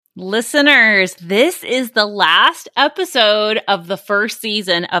Listeners, this is the last episode of the first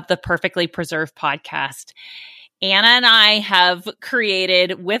season of the Perfectly Preserved podcast. Anna and I have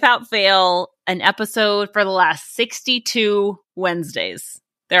created, without fail, an episode for the last 62 Wednesdays.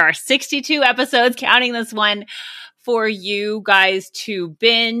 There are 62 episodes, counting this one, for you guys to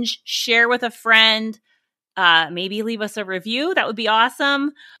binge, share with a friend, maybe leave us a review. That would be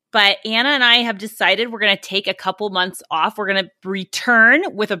awesome. But Anna and I have decided we're going to take a couple months off. We're going to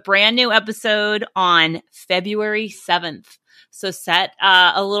return with a brand new episode on February 7th. So set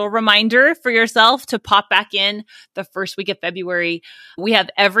a little reminder for yourself to pop back in the first week of February. We have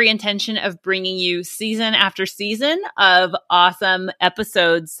every intention of bringing you season after season of awesome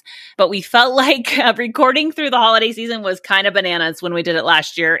episodes. But we felt like recording through the holiday season was kind of bananas when we did it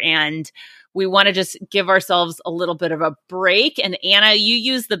last year. And we want to just give ourselves a little bit of a break. And Anna, you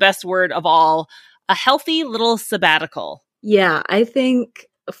use the best word of all, a healthy little sabbatical. Yeah, I think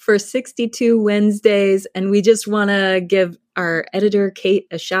for 62 Wednesdays, and we just want to give our editor, Kate,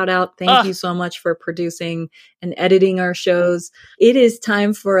 a shout out. Thank you so much for producing and editing our shows. It is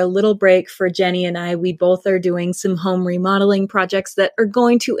time for a little break for Jenny and I. We both are doing some home remodeling projects that are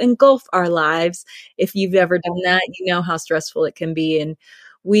going to engulf our lives. If you've ever done that, you know how stressful it can be. And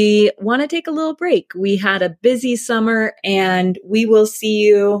we want to take a little break. We had a busy summer, and we will see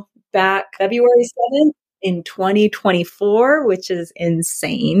you back February 7th in 2024, which is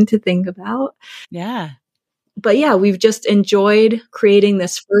insane to think about. Yeah. But yeah, we've just enjoyed creating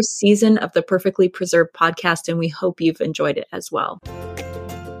this first season of the Perfectly Preserved podcast, and we hope you've enjoyed it as well.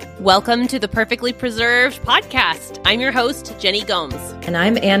 Welcome to the Perfectly Preserved podcast. I'm your host, Jenny Gomes. And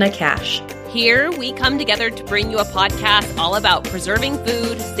I'm Anna Cash. Here, we come together to bring you a podcast all about preserving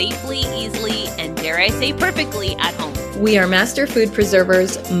food safely, easily, and dare I say perfectly at home. We are master food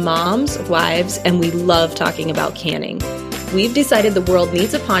preservers, moms, wives, and we love talking about canning. We've decided the world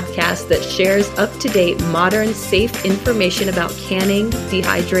needs a podcast that shares up-to-date, modern, safe information about canning,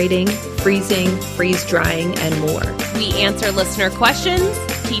 dehydrating, freezing, freeze-drying, and more. We answer listener questions,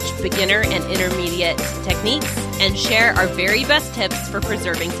 teach beginner and intermediate techniques, and share our very best tips for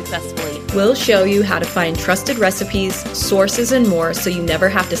preserving successfully. We'll show you how to find trusted recipes, sources, and more so you never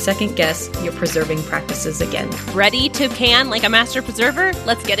have to second guess your preserving practices again. Ready to can like a master preserver?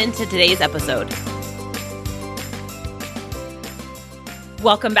 Let's get into today's episode.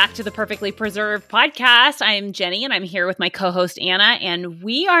 Welcome back to the Perfectly Preserved podcast. I am Jenny, and I'm here with my co-host Anna, and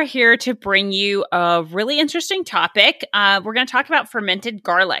we are here to bring you a really interesting topic. We're going to talk about fermented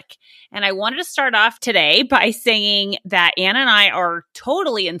garlic. And I wanted to start off today by saying that Anna and I are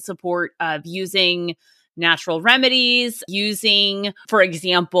totally in support of using natural remedies, using, for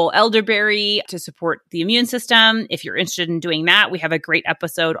example, elderberry to support the immune system. If you're interested in doing that, we have a great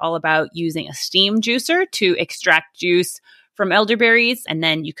episode all about using a steam juicer to extract juice from elderberries, and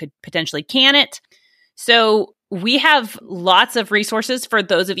then you could potentially can it. So we have lots of resources for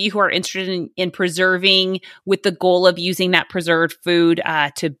those of you who are interested in preserving with the goal of using that preserved food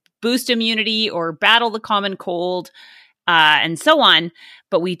to boost immunity or battle the common cold and so on.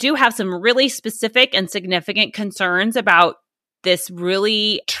 But we do have some really specific and significant concerns about this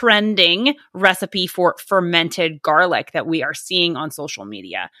really trending recipe for fermented garlic that we are seeing on social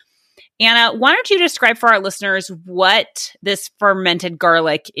media. Anna, why don't you describe for our listeners what this fermented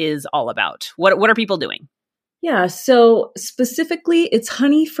garlic is all about? What are people doing? Yeah, so specifically, it's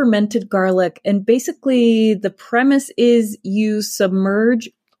honey fermented garlic. And basically, the premise is you submerge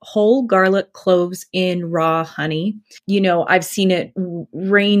whole garlic cloves in raw honey. You know, I've seen it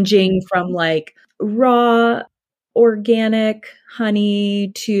ranging from like raw organic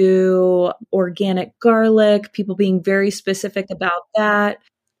honey to organic garlic, people being very specific about that.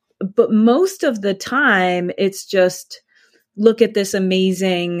 But most of the time, it's just look at this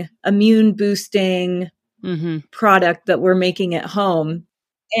amazing immune boosting product that we're making at home.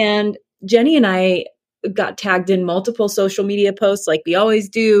 And Jenny and I got tagged in multiple social media posts like we always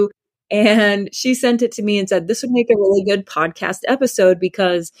do. And she sent it to me and said, this would make a really good podcast episode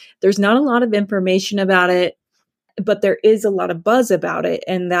because there's not a lot of information about it, but there is a lot of buzz about it.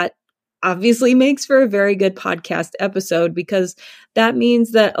 And that obviously makes for a very good podcast episode because that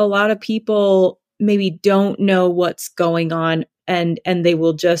means that a lot of people maybe don't know what's going on and they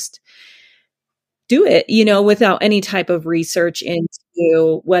will just do it, you know, without any type of research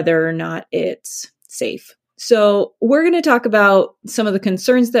into whether or not it's safe. So we're going to talk about some of the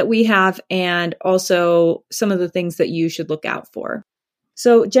concerns that we have and also some of the things that you should look out for.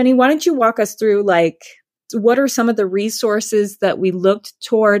 So Jenny, why don't you walk us through like, what are some of the resources that we looked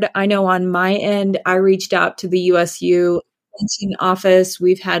toward? I know on my end, I reached out to the USU Extension office.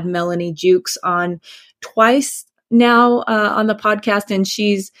 We've had Melanie Jukes on twice now on the podcast, and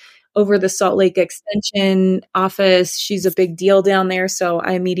she's over the Salt Lake Extension office. She's a big deal down there. So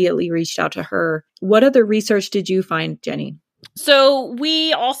I immediately reached out to her. What other research did you find, Jenny? So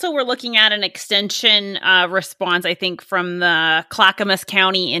we also were looking at an extension response, I think, from the Clackamas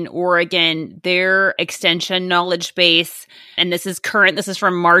County in Oregon, their extension knowledge base. And this is current. This is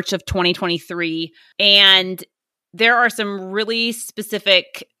from March of 2023. And there are some really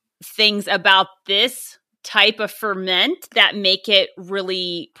specific things about this type of ferment that make it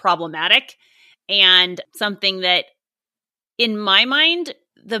really problematic, and something that, in my mind,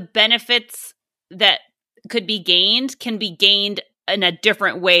 the benefits that could be gained can be gained in a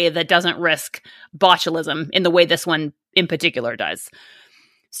different way that doesn't risk botulism in the way this one in particular does.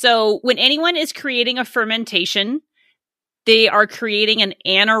 So when anyone is creating a fermentation, they are creating an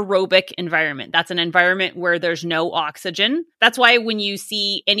anaerobic environment. That's an environment where there's no oxygen. That's why when you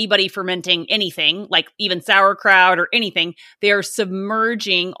see anybody fermenting anything, like even sauerkraut or anything, they are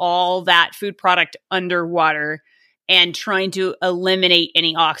submerging all that food product underwater and trying to eliminate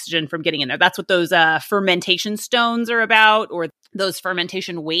any oxygen from getting in there. That's what those fermentation stones are about, or those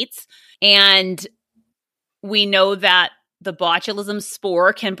fermentation weights. And we know that the botulism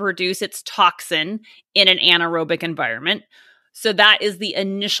spore can produce its toxin in an anaerobic environment. So that is the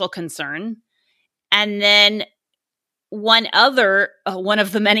initial concern. And then one of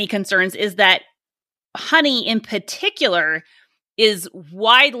the many concerns is that honey in particular is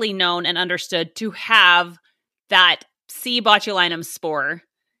widely known and understood to have that C. botulinum spore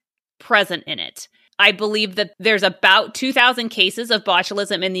present in it. I believe that there's about 2,000 cases of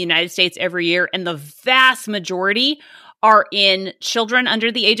botulism in the United States every year, and the vast majority are in children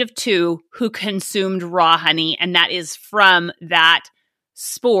under the age of 2 who consumed raw honey, and that is from that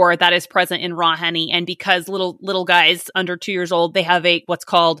spore that is present in raw honey. And because little guys under 2 years old, they have what's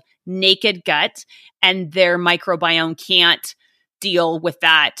called naked gut, and their microbiome can't deal with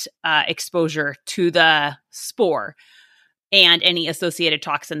that exposure to the spore and any associated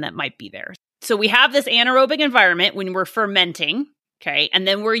toxin that might be there. So we have this anaerobic environment when we're fermenting, okay, and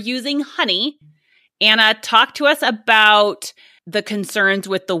then we're using honey. Anna, talk to us about the concerns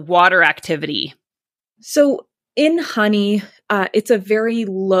with the water activity. So in honey, it's a very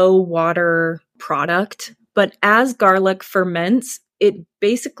low water product, but as garlic ferments, it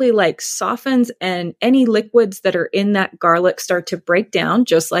basically like softens, and any liquids that are in that garlic start to break down,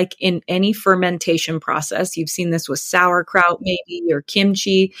 just like in any fermentation process. You've seen this with sauerkraut maybe, or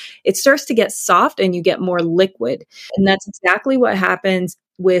kimchi. It starts to get soft and you get more liquid. And that's exactly what happens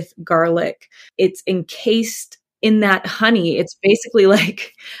with garlic. It's encased in that honey. It's basically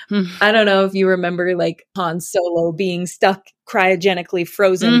like, I don't know if you remember like Han Solo being stuck cryogenically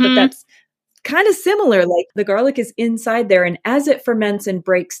frozen, but that's kind of similar. Like the garlic is inside there, and as it ferments and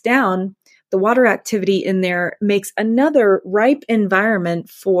breaks down, the water activity in there makes another ripe environment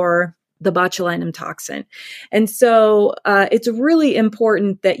for the botulinum toxin. And so it's really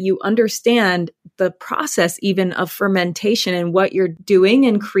important that you understand the process even of fermentation and what you're doing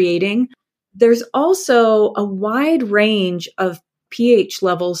and creating. There's also a wide range of pH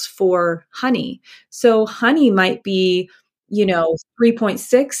levels for honey. So honey might be,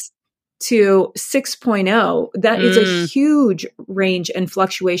 3.6 to 6.0. That is a huge range and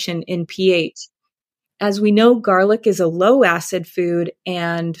fluctuation in pH. As we know, garlic is a low acid food,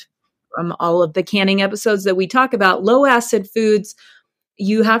 and from all of the canning episodes that we talk about, low acid foods,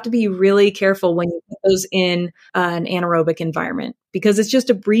 you have to be really careful when you put those in an anaerobic environment, because it's just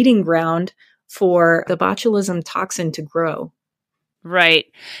a breeding ground for the botulism toxin to grow. Right.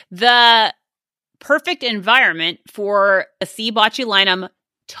 The perfect environment for a C. botulinum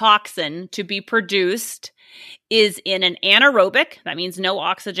toxin to be produced is in an anaerobic, that means no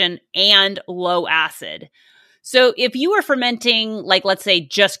oxygen, and low acid. So if you were fermenting, like let's say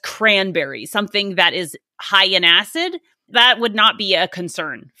just cranberries, something that is high in acid, that would not be a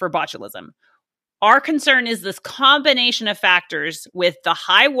concern for botulism. Our concern is this combination of factors with the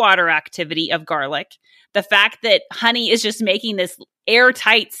high water activity of garlic, the fact that honey is just making this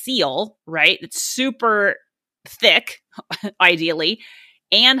airtight seal, right? It's super thick, ideally.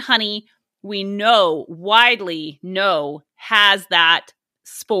 And honey, we widely know, has that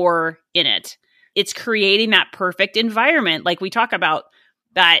spore in it. It's creating that perfect environment. Like we talk about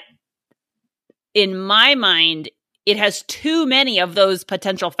that, in my mind, it has too many of those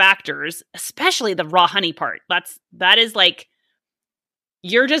potential factors, especially the raw honey part. That is like,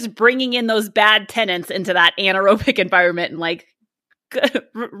 you're just bringing in those bad tenants into that anaerobic environment and like,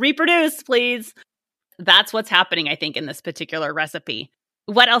 reproduce, please. That's what's happening, I think, in this particular recipe.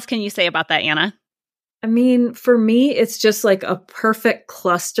 What else can you say about that, Anna? I mean, for me, it's just like a perfect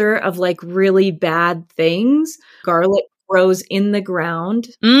cluster of like really bad things. Garlic grows in the ground.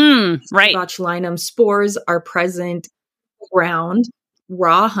 Right. Botulinum spores are present in the ground.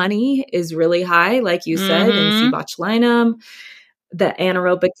 Raw honey is really high, like you said, in C. botulinum. The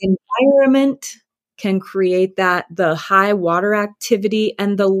anaerobic environment can create that, the high water activity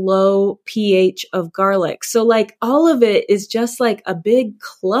and the low pH of garlic. So like all of it is just like a big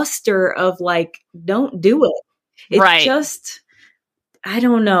cluster of like, don't do it. It's Right. just, I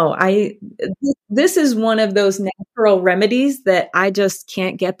don't know. This is one of those natural remedies that I just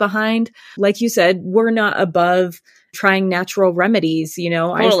can't get behind. Like you said, we're not above trying natural remedies. You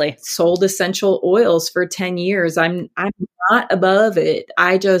know, Totally. I sold essential oils for 10 years. I'm not above it.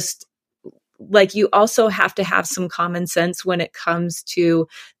 I just, like, you also have to have some common sense when it comes to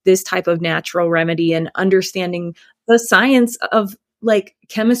this type of natural remedy and understanding the science of like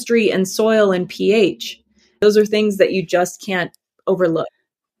chemistry and soil and pH. Those are things that you just can't overlook.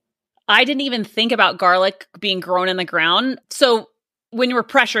 I didn't even think about garlic being grown in the ground. So when you were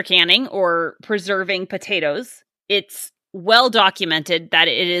pressure canning or preserving potatoes, it's well documented that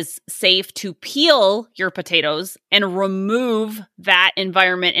it is safe to peel your potatoes and remove that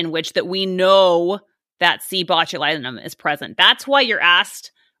environment in which that we know that C. botulinum is present. That's why you're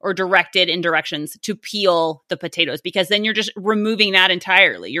asked or directed in directions to peel the potatoes, because then you're just removing that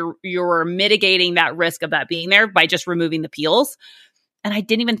entirely. You're mitigating that risk of that being there by just removing the peels. And I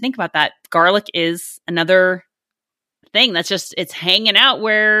didn't even think about that. Garlic is another thing that's just, it's hanging out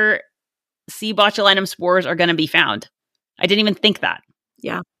where C. botulinum spores are going to be found. I didn't even think that.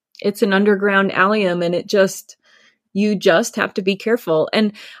 Yeah. It's an underground allium, and you just have to be careful.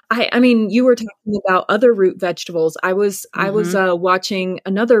 And I mean, you were talking about other root vegetables. I was watching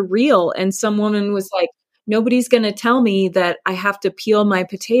another reel, and some woman was like, nobody's going to tell me that I have to peel my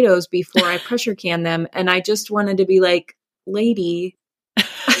potatoes before I pressure can them. And I just wanted to be like, lady,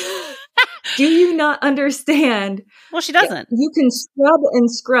 do you not understand? Well, she doesn't. You can scrub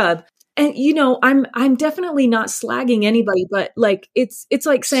and scrub. And, you know, I'm definitely not slagging anybody, but like, it's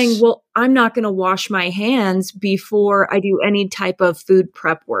like saying, well, I'm not going to wash my hands before I do any type of food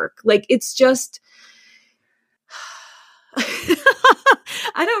prep work. Like, it's just,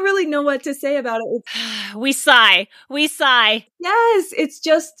 I don't really know what to say about it. We sigh. Yes. It's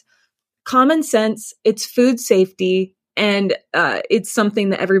just common sense. It's food safety. And it's something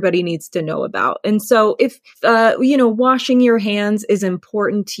that everybody needs to know about. And so if, washing your hands is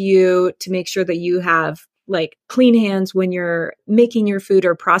important to you to make sure that you have like clean hands when you're making your food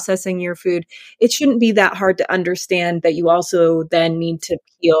or processing your food, it shouldn't be that hard to understand that you also then need to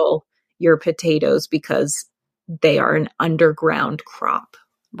peel your potatoes because they are an underground crop.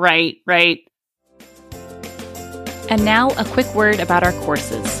 Right. And now a quick word about our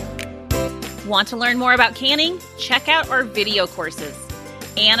courses. Want to learn more about canning? Check out our video courses.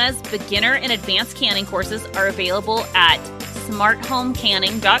 Anna's beginner and advanced canning courses are available at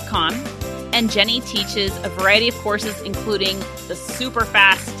smarthomecanning.com, and Jenny teaches a variety of courses, including the super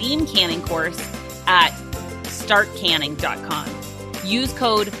fast steam canning course at startcanning.com. Use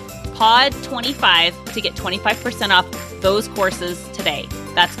code POD25 to get 25% off those courses today.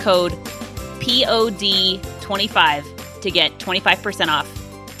 That's code POD25 to get 25%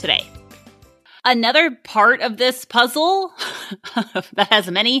 off today. Another part of this puzzle that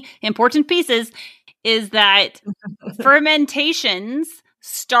has many important pieces is that fermentations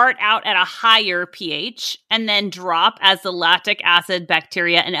start out at a higher pH and then drop as the lactic acid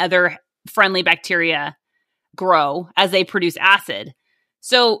bacteria and other friendly bacteria grow as they produce acid.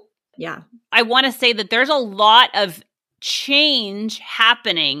 So yeah, I want to say that there's a lot of change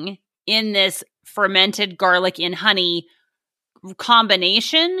happening in this fermented garlic and honey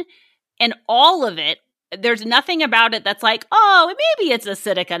combination. And all of it, there's nothing about it that's like, oh, maybe it's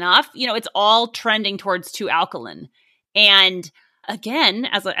acidic enough. You know, it's all trending towards too alkaline. And again,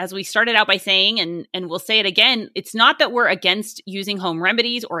 as we started out by saying, and we'll say it again, it's not that we're against using home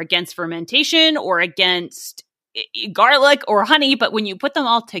remedies or against fermentation or against garlic or honey, but when you put them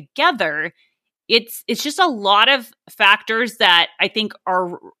all together, it's just a lot of factors that I think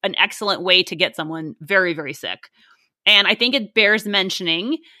are an excellent way to get someone very, very sick. And I think it bears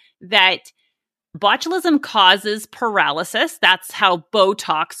mentioning that botulism causes paralysis. That's how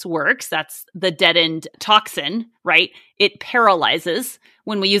Botox works. That's the deadened toxin, right? It paralyzes.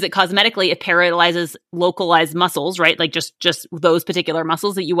 When we use it cosmetically, it paralyzes localized muscles, right? Like just those particular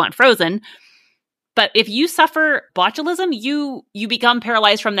muscles that you want frozen. But if you suffer botulism, you become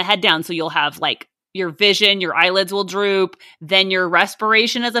paralyzed from the head down. So you'll have like your vision, your eyelids will droop, then your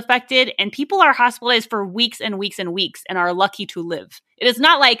respiration is affected, and people are hospitalized for weeks and weeks and weeks and are lucky to live. It is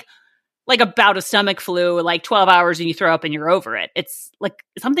not like like a bout of stomach flu, like 12 hours and you throw up and you're over it. It's like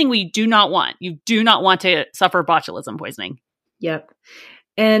something we do not want. You do not want to suffer botulism poisoning. Yep.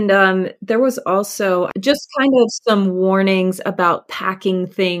 And there was also just kind of some warnings about packing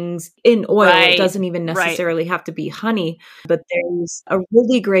things in oil. Right, It doesn't even necessarily have to be honey, but there's a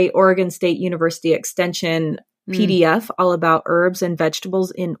really great Oregon State University Extension PDF all about herbs and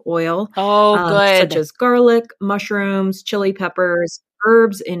vegetables in oil. Oh, good. Such as garlic, mushrooms, chili peppers,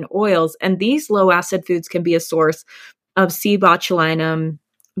 herbs in oils. And these low acid foods can be a source of C. botulinum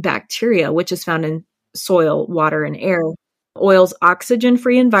bacteria, which is found in soil, water, and air. Oil's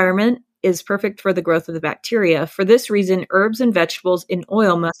oxygen-free environment is perfect for the growth of the bacteria. For this reason, herbs and vegetables in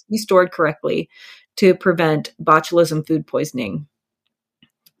oil must be stored correctly to prevent botulism food poisoning.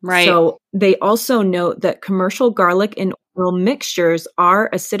 Right. So they also note that commercial garlic and oil mixtures are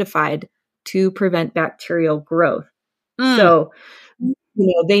acidified to prevent bacterial growth. So,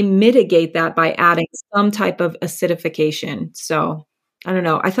 they mitigate that by adding some type of acidification. So I don't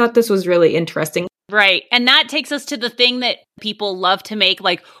know. I thought this was really interesting. Right. And that takes us to the thing that people love to make,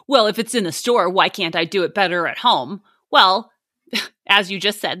 like, well, if it's in the store, why can't I do it better at home? Well, as you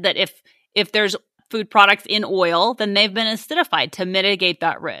just said, that if there's food products in oil, then they've been acidified to mitigate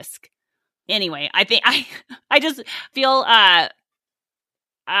that risk. Anyway, I think I just feel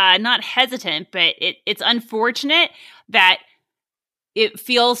not hesitant, but it's unfortunate that it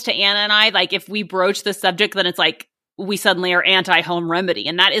feels to Anna and I like if we broach the subject, then it's like we suddenly are anti-home remedy.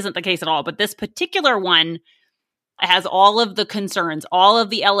 And that isn't the case at all. But this particular one has all of the concerns, all of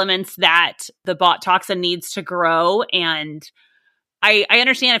the elements that the bot toxin needs to grow. And I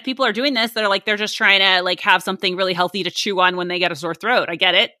understand if people are doing this, they're just trying to like have something really healthy to chew on when they get a sore throat. I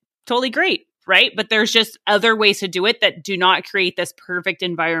get it. Totally great. Right. But there's just other ways to do it that do not create this perfect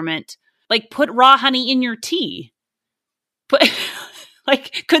environment. Like put raw honey in your tea.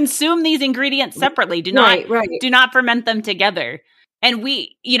 Like consume these ingredients separately. Do not ferment them together. And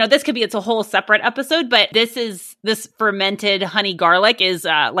this could be, it's a whole separate episode, but this fermented honey garlic is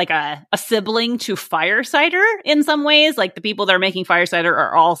like a sibling to fire cider in some ways. Like the people that are making fire cider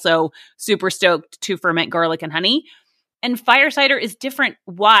are also super stoked to ferment garlic and honey. And fire cider is different.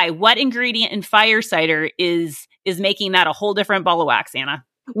 Why? What ingredient in fire cider is making that a whole different ball of wax, Anna?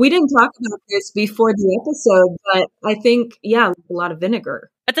 We didn't talk about this before the episode, but I think, a lot of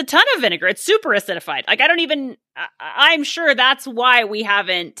vinegar. It's a ton of vinegar. It's super acidified. Like I'm sure that's why we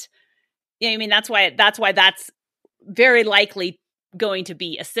haven't, that's why that's very likely going to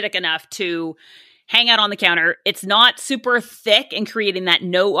be acidic enough to hang out on the counter. It's not super thick and creating that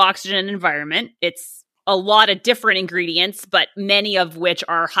no oxygen environment. It's a lot of different ingredients, but many of which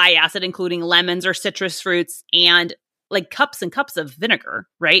are high acid, including lemons or citrus fruits and like cups and cups of vinegar,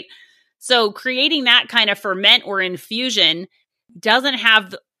 right? So creating that kind of ferment or infusion doesn't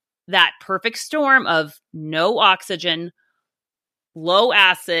have that perfect storm of no oxygen, low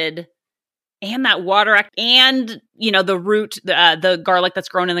acid, and that water, and, the root, the garlic that's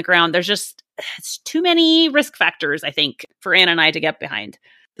grown in the ground. It's too many risk factors, I think, for Anna and I to get behind.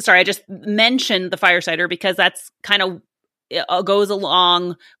 Sorry, I just mentioned the fire cider because that's kind of goes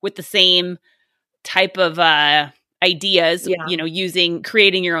along with the same type of ideas,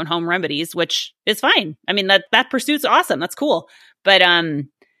 creating your own home remedies, which is fine. I mean, that pursuit's awesome. That's cool. But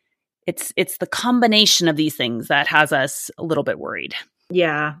it's the combination of these things that has us a little bit worried.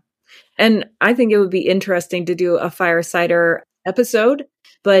 Yeah. And I think it would be interesting to do a fire cider episode,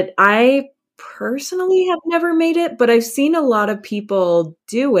 but I personally have never made it, but I've seen a lot of people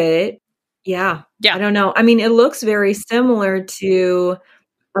do it. Yeah. I don't know. I mean, it looks very similar to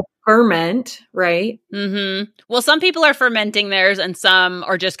a ferment, right? Mm-hmm. Well, some people are fermenting theirs and some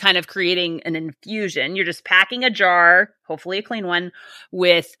are just kind of creating an infusion. You're just packing a jar, hopefully a clean one,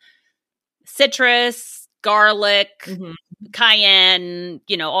 with citrus, garlic, cayenne,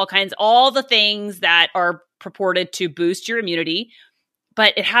 all the things that are purported to boost your immunity,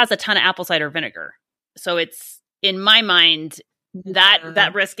 but it has a ton of apple cider vinegar. So it's, in my mind,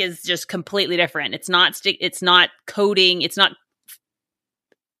 that risk is just completely different. It's not coating, it's not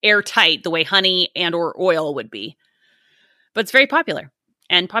airtight the way honey and or oil would be. But it's very popular.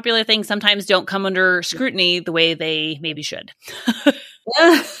 And popular things sometimes don't come under scrutiny the way they maybe should.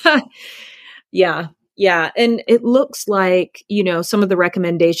 Yeah. And it looks like, some of the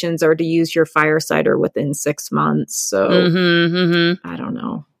recommendations are to use your fire cider within 6 months. So I don't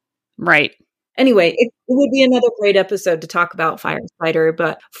know. Right. Anyway, it would be another great episode to talk about fire cider.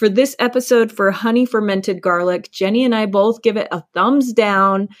 But for this episode, for honey fermented garlic, Jenny and I both give it a thumbs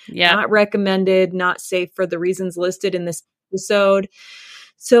down. Yeah. Not recommended, not safe for the reasons listed in this episode.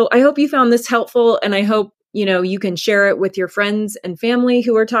 So I hope you found this helpful, and I hope you can share it with your friends and family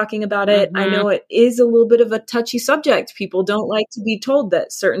who are talking about it. I Mhm. know it is a little bit of a touchy subject. People don't like to be told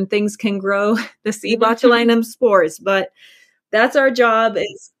that certain things can grow the C. botulinum spores, but that's our job,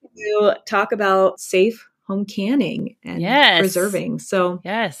 is to talk about safe home canning and Yes. preserving. So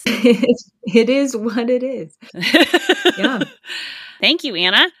Yes. it is what it is. Yeah. Thank you,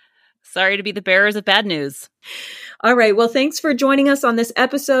 Anna. Sorry to be the bearers of bad news. All right. Well, thanks for joining us on this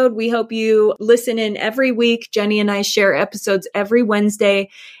episode. We hope you listen in every week. Jenny and I share episodes every Wednesday.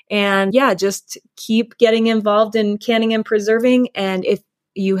 And yeah, just keep getting involved in canning and preserving. And if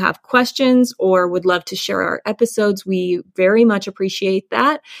you have questions or would love to share our episodes, we very much appreciate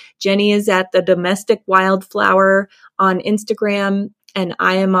that. Jenny is at the Domestic Wildflower on Instagram, and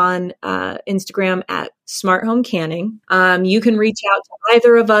I am on Instagram at Smart Home Canning. You can reach out to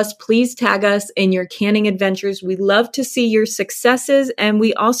either of us. Please tag us in your canning adventures. We love to see your successes, and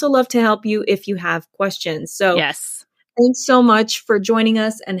we also love to help you if you have questions. So yes, thanks so much for joining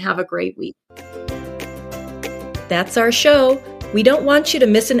us, and have a great week. That's our show. We don't want you to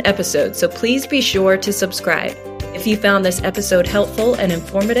miss an episode, so please be sure to subscribe. If you found this episode helpful and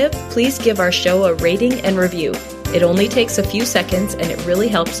informative, please give our show a rating and review. It only takes a few seconds, and it really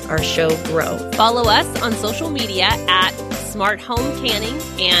helps our show grow. Follow us on social media at Smart Home Canning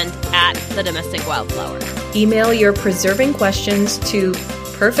and at The Domestic Wildflower. Email your preserving questions to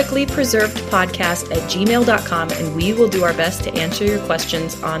perfectlypreservedpodcast@gmail.com, and we will do our best to answer your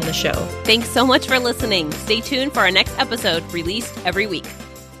questions on the show. Thanks so much for listening. Stay tuned for our next episode, released every week.